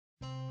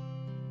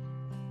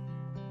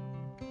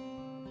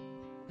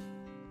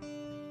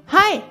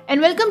Hi,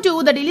 and welcome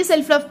to the Daily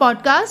Self-Love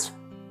Podcast.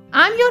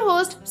 I'm your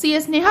host,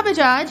 CS Neha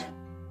Bajaj.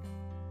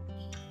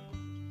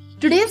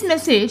 Today's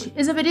message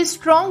is a very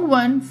strong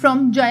one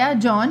from Jaya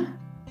John.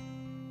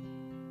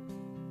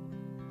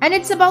 And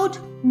it's about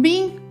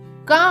being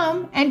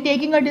calm and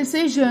taking a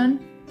decision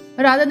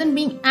rather than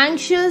being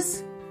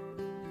anxious,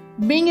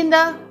 being in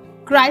the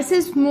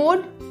crisis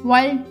mode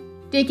while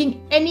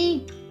taking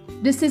any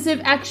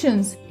decisive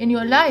actions in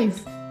your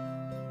life.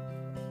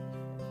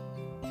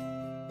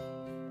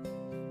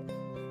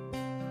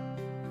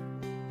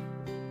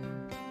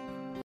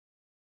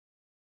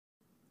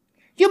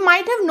 You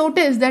might have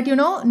noticed that,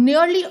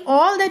 nearly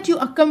all that you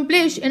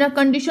accomplish in a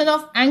condition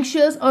of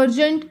anxious,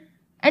 urgent,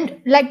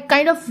 and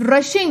kind of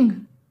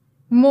rushing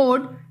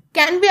mode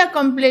can be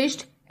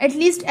accomplished at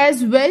least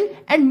as well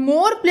and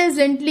more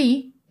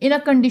pleasantly in a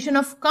condition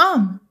of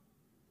calm.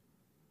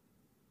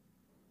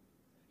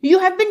 You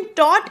have been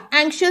taught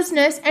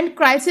anxiousness and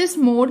crisis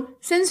mode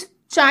since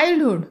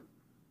childhood.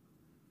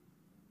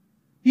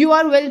 You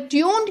are well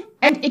tuned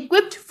and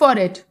equipped for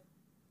it.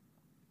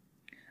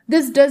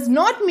 This does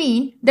not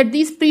mean that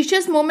these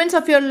precious moments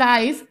of your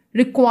life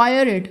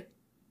require it.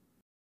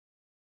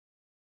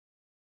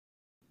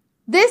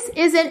 This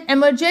is an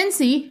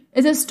emergency,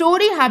 is a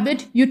story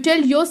habit you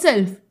tell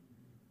yourself.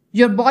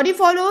 Your body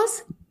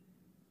follows.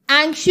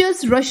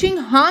 Anxious rushing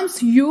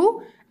harms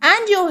you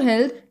and your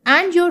health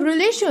and your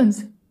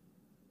relations.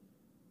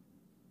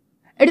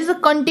 It is a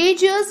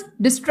contagious,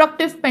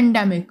 destructive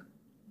pandemic.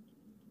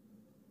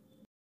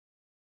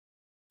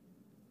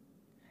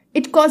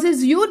 It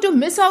causes you to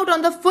miss out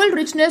on the full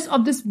richness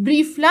of this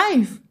brief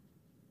life.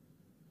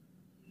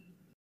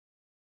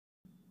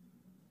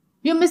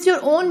 You miss your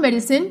own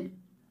medicine,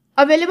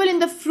 available in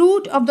the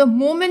fruit of the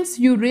moments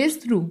you race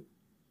through.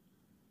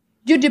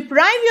 You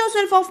deprive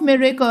yourself of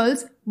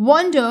miracles,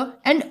 wonder,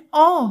 and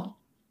awe.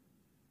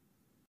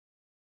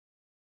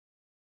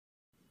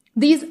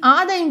 These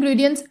are the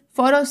ingredients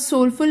for a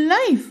soulful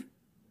life.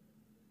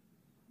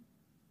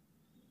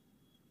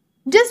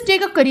 Just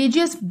take a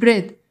courageous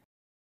breath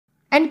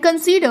and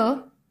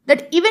consider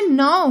that even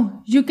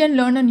now you can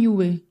learn a new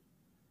way.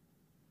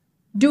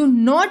 Do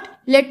not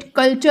let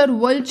culture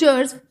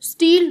vultures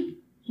steal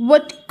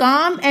what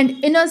calm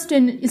and inner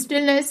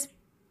stillness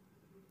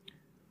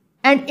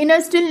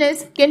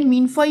can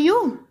mean for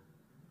you.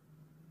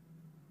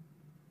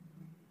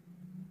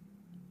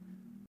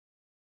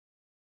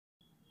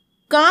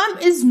 Calm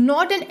is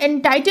not an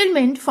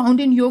entitlement found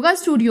in yoga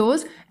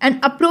studios and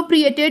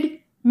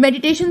appropriated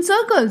meditation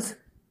circles.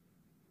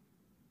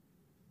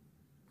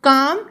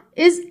 Calm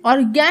is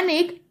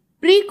organic,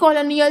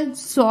 pre-colonial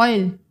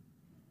soil.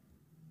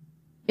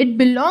 It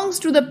belongs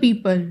to the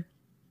people.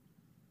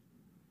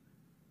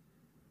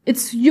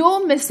 It's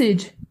your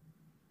message,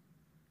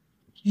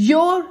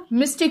 your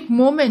mystic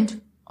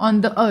moment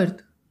on the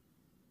earth.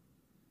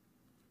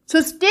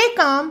 So stay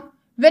calm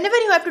whenever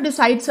you have to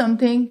decide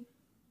something.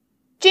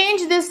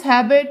 Change this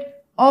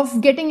habit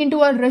of getting into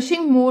a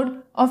rushing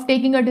mode, of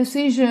taking a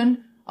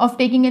decision, of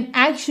taking an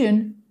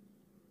action,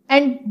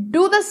 and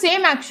do the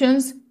same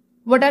actions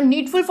what are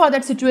needful for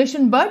that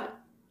situation, but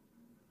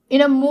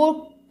in a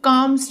more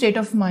calm state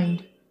of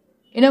mind,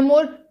 in a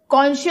more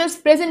conscious,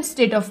 present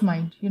state of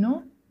mind,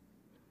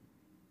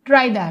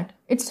 Try that.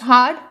 It's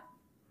hard.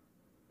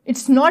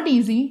 It's not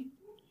easy.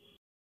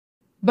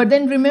 But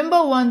then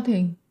remember one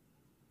thing.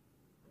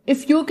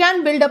 If you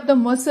can build up the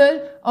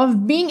muscle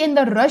of being in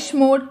the rush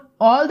mode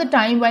all the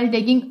time while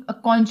taking a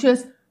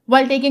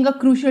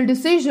crucial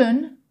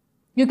decision,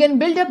 you can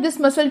build up this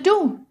muscle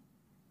too.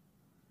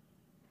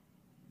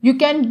 You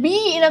can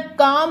be in a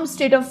calm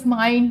state of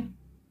mind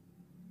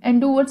and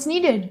do what's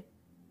needed.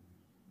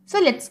 So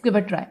let's give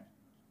a try.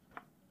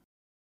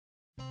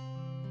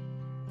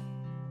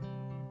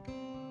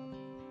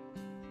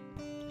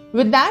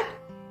 With that,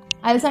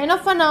 I'll sign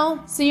off for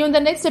now. See you in the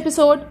next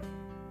episode.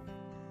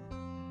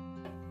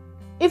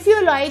 If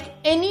you like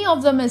any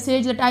of the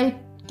message that I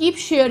keep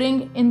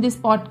sharing in this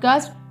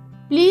podcast,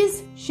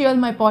 please share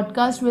my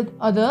podcast with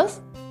others.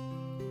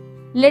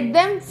 Let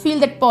them feel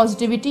that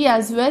positivity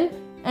as well.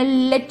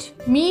 And let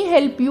me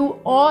help you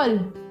all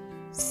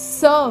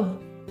serve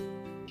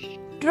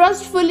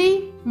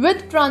trustfully,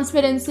 with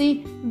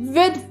transparency,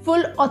 with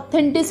full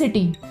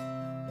authenticity,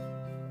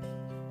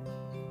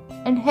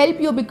 and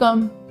help you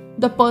become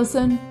the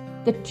person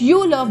that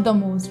you love the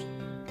most.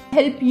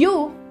 Help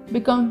you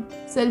become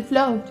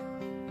self-loved.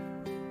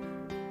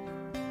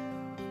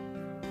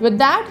 With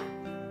that,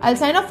 I'll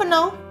sign off for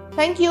now.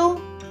 Thank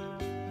you.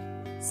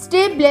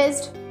 Stay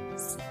blessed,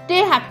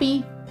 stay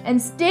happy,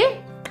 and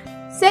stay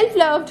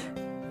self-loved.